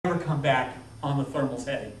come back on the thermal's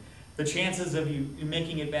heading. The chances of you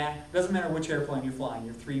making it back, doesn't matter which airplane you're flying,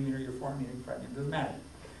 you're 3 meter, you're 4 meter, you're 5 meter, doesn't matter.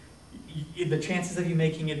 The chances of you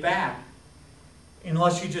making it back,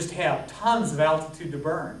 unless you just have tons of altitude to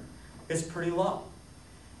burn, is pretty low.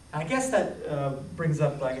 I guess that brings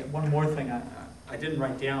up like one more thing I didn't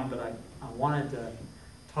write down, but I wanted to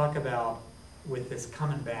talk about with this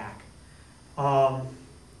coming back.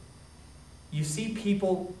 You see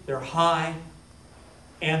people, they're high,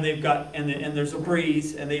 and they've got, and there's a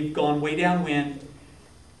breeze, and they've gone way downwind,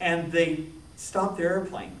 and they stop their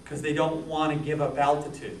airplane because they don't want to give up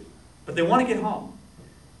altitude, but they want to get home.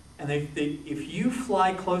 And if you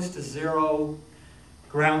fly close to 0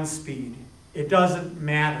 ground speed, it doesn't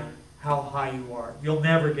matter how high you are. You'll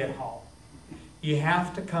never get home. You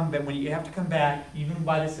have to come back. When you have to come back, even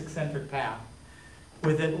by this eccentric path,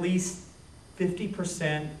 with at least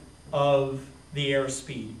 50% of the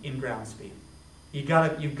airspeed in ground speed. You've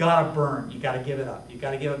got to burn. You've got to give it up. You've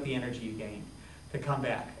got to give up the energy you gained to come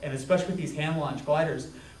back. And especially with these hand launch gliders,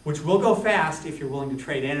 which will go fast if you're willing to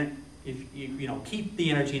trade in. If you keep the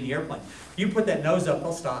energy in the airplane. If you put that nose up,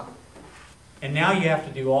 they'll stop. And now you have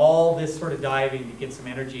to do all this sort of diving to get some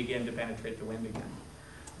energy again to penetrate the wind again.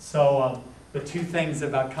 So the two things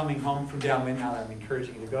about coming home from downwind, now that I'm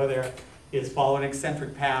encouraging you to go there, is follow an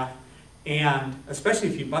eccentric path. And especially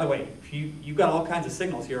if you, by the way, if you've got all kinds of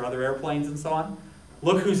signals here, other airplanes and so on,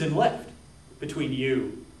 look who's in lift between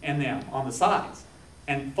you and them on the sides.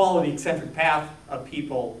 And follow the eccentric path of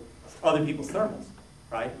other people's thermals,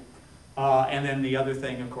 right? And then the other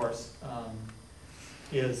thing, of course,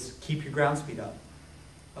 is keep your ground speed up.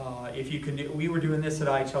 If you can do, we were doing this at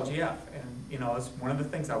IHLGF, and it's one of the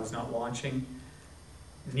things. I was not launching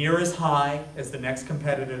near as high as the next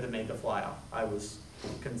competitor that made the fly off. I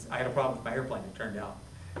had a problem with my airplane, it turned out.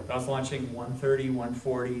 But I was launching 130,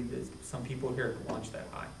 140. Some people here could launch that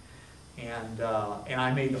high, and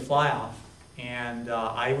I made the fly off, and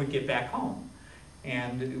I would get back home.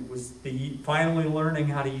 And it was finally learning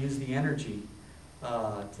how to use the energy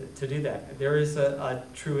to do that. There is a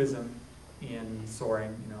truism in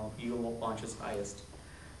soaring, you launch as highest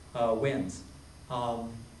wins.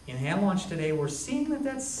 In hand launch today, we're seeing that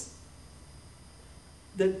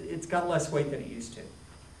it's got less weight than it used to.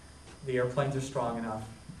 The airplanes are strong enough,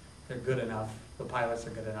 they're good enough, the pilots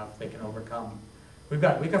are good enough, they can overcome. We've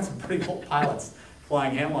got some pretty old pilots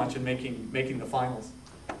flying hand launch and making the finals.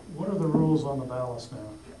 What are the rules on the ballast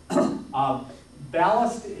now?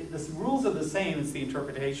 Ballast, the rules are the same, it's the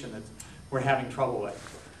interpretation that we're having trouble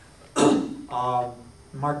with.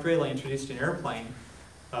 Mark Draley introduced an airplane,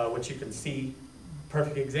 which you can see a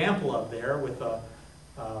perfect example of there with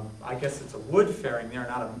I guess it's a wood fairing there,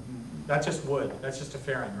 that's just wood, that's just a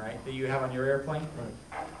fairing, right, that you have on your airplane?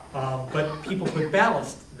 Right. But people put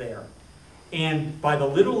ballast there. And by the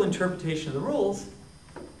literal interpretation of the rules,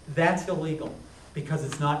 that's illegal, because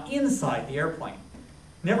it's not inside the airplane.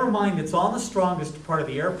 Never mind, it's on the strongest part of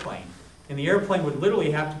the airplane, and the airplane would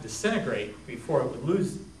literally have to disintegrate before it would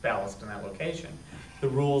lose ballast in that location. The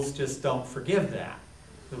rules just don't forgive that.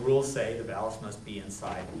 The rules say the ballast must be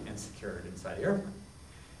inside and secured inside the airplane.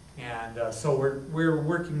 And so we're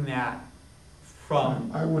working that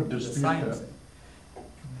from I would the dispute science.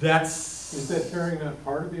 that. Is that fairing not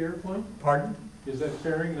part of the airplane? Pardon? Is that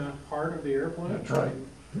fairing not part of the airplane? That's right.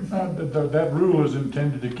 That rule is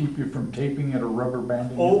intended to keep you from taping it or rubber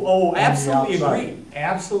banding it. Oh, absolutely agreed.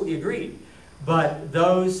 Absolutely agreed. But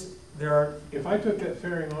there are... If I took that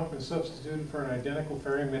fairing off and substituted for an identical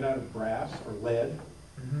fairing made out of brass or lead,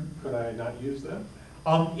 could I not use that?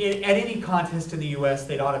 At any contest in the U.S.,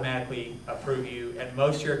 they'd automatically approve you. At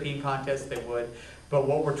most European contests, they would. But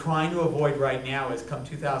what we're trying to avoid right now is come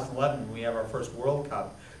 2011, when we have our first World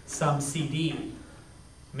Cup, some CD,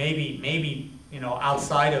 maybe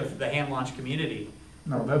outside of the hand launch community.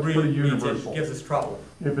 No, that's pretty universal. Gives us trouble.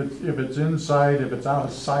 If it's inside, if it's out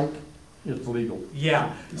of sight, it's legal.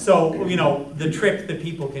 Yeah. So the trick that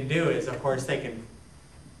people can do is, of course, they can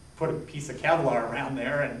put a piece of Kevlar around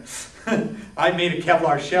there, and I made a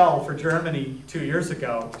Kevlar shell for Germany 2 years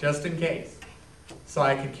ago, just in case, so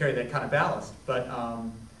I could carry that kind of ballast. But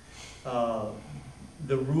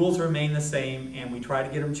the rules remain the same, and we try to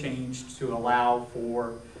get them changed to allow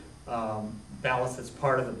for ballast that's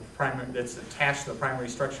part of the primary, that's attached to the primary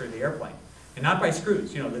structure of the airplane, and not by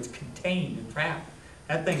screws. That's contained and trapped.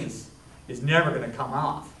 That thing is never going to come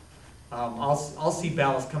off. I'll see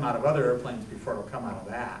ballast come out of other airplanes before it'll come out of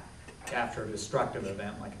that after a destructive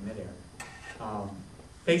event like a midair.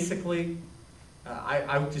 Basically,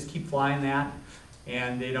 I would just keep flying that,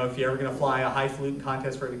 and if you're ever going to fly a high falutin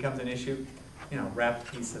contest where it becomes an issue, wrap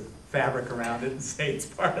a piece of fabric around it and say it's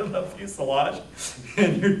part of the fuselage,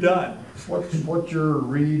 and you're done. What's your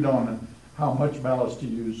read on how much ballast to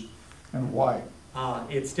use and why?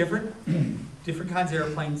 It's different, different kinds of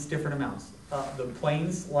airplanes, different amounts. The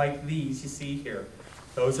planes like these you see here,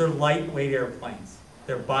 those are lightweight airplanes.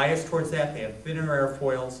 They're biased towards that, they have thinner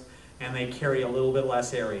airfoils, and they carry a little bit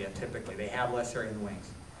less area typically. They have less area in the wings.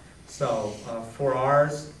 So for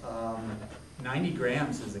ours, 90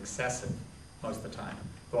 grams is excessive most of the time.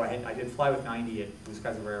 Though I did fly with 90 at Blue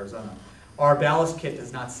Skies over Arizona. Our ballast kit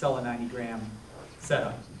does not sell a 90 gram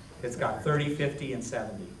setup. It's got 30, 50, and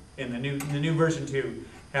 70. In the new version 2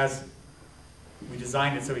 we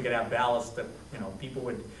designed it so we could have ballast that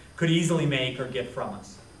people could easily make or get from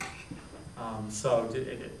us. On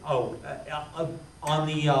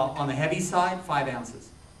the heavy side, 5 ounces.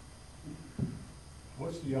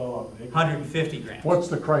 What's the yellow? 150 grams. What's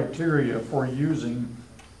the criteria for using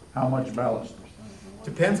how much ballast?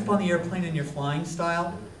 Depends upon the airplane and your flying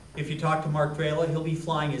style. If you talk to Mark Drela, he'll be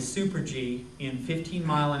flying his Super G in 15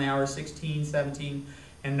 mile an hour, 16, 17,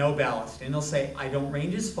 and no ballast. And he'll say, I don't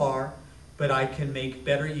range as far, but I can make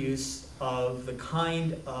better use of the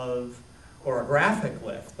kind of orographic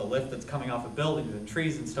lift, the lift that's coming off of buildings and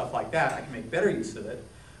trees and stuff like that. I can make better use of it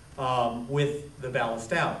with the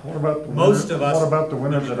ballast out. What about the Most of us. What about the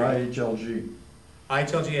winners at IHLG?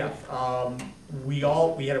 IHLGF. We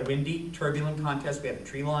had a windy, turbulent contest. We had a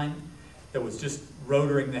tree line that was just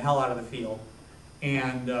rotoring the hell out of the field,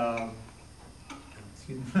 and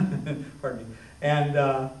excuse me, pardon me. And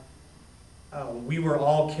we were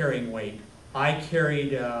all carrying weight. I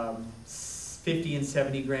carried 50 and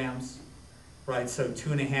 70 grams, right? So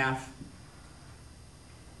 2.5.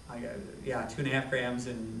 2.5 grams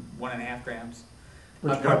and 1.5 grams.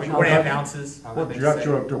 Which 1.5 ounces. What got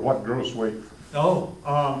you up to what gross weight?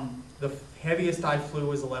 The heaviest I flew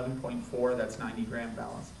was 11.4. That's 90 gram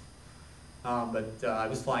ballast. But I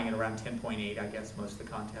was flying at around 10.8, I guess, most of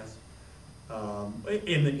the contest.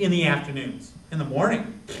 In the afternoons. In the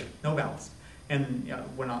morning, no ballast. And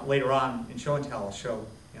later on in show and tell, I'll show.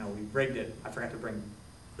 We rigged it. I forgot to bring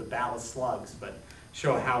the ballast slugs, but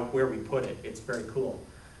show where we put it. It's very cool.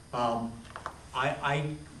 I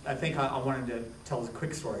think I wanted to tell a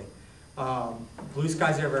quick story. Blue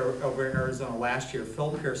Skies over in Arizona last year,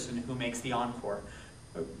 Phil Pearson, who makes the Encore,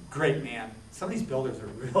 a great man. Some of these builders are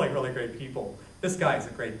really, really great people. This guy is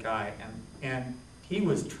a great guy, and he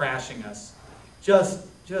was trashing us, just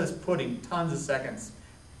putting tons of seconds,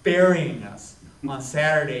 burying us. On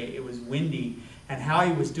Saturday, it was windy, and how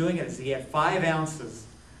he was doing it is he had 5 ounces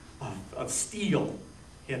of steel.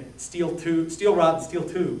 He had steel rod and steel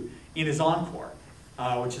tube in his Encore,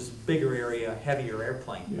 which is bigger area, heavier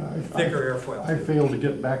airplane, thicker airfoil. I failed to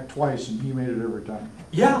get back twice, and he made it every time.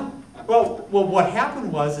 Yeah. Well, what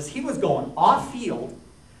happened was he was going off field,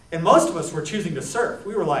 and most of us were choosing to surf.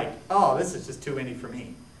 We were like, oh, this is just too windy for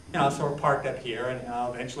me. So we're parked up here, and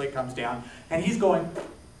eventually it comes down, and he's going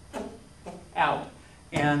out.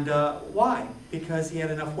 And why? Because he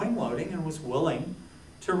had enough wing loading and was willing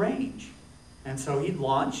to range. And so he'd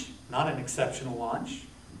launch, not an exceptional launch,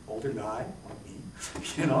 older guy like me,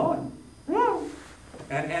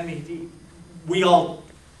 and we all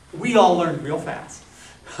learned real fast.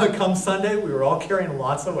 Come Sunday, we were all carrying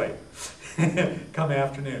lots of weight. Come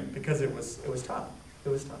afternoon, because it was tough. It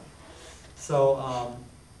was tough. So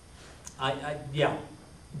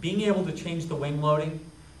being able to change the wing loading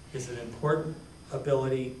is an important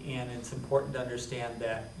ability, and it's important to understand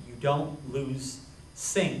that you don't lose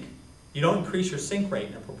sink. You don't increase your sink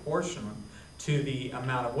rate in proportion to the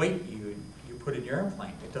amount of weight you put in your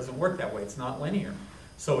airplane. It doesn't work that way. It's not linear.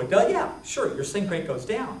 So it does, sure, your sink rate goes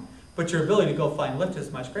down, but your ability to go find lift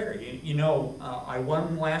is much greater. I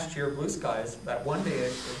won last year Blue Skies, that one-day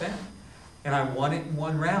event, and I won it in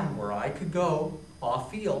one round where I could go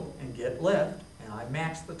off-field and get lift, and I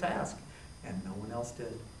matched the task, and no one else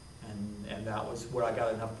did. And that was where I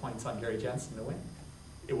got enough points on Gary Jensen to win.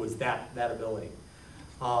 It was that ability.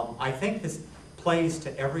 I think this plays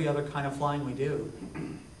to every other kind of flying we do.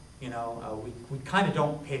 We kind of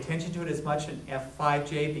don't pay attention to it as much in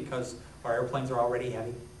F5J because our airplanes are already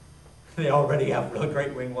heavy. They already have really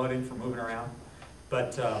great wing loading for moving around.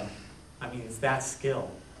 But, it's that skill.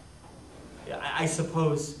 I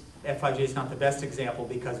suppose F5J is not the best example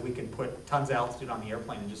because we can put tons of altitude on the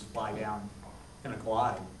airplane and just fly down in a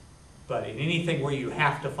glide. But in anything where you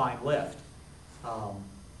have to find lift,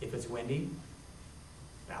 if it's windy,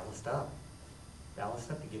 ballast up.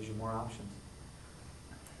 Ballast up, it gives you more options.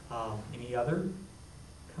 Any other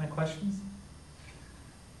kind of questions?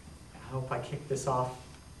 I hope I kicked this off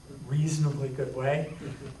reasonably good way.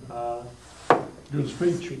 Good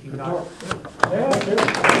speech. Speaking Good God. talk. Yeah,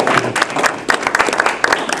 good.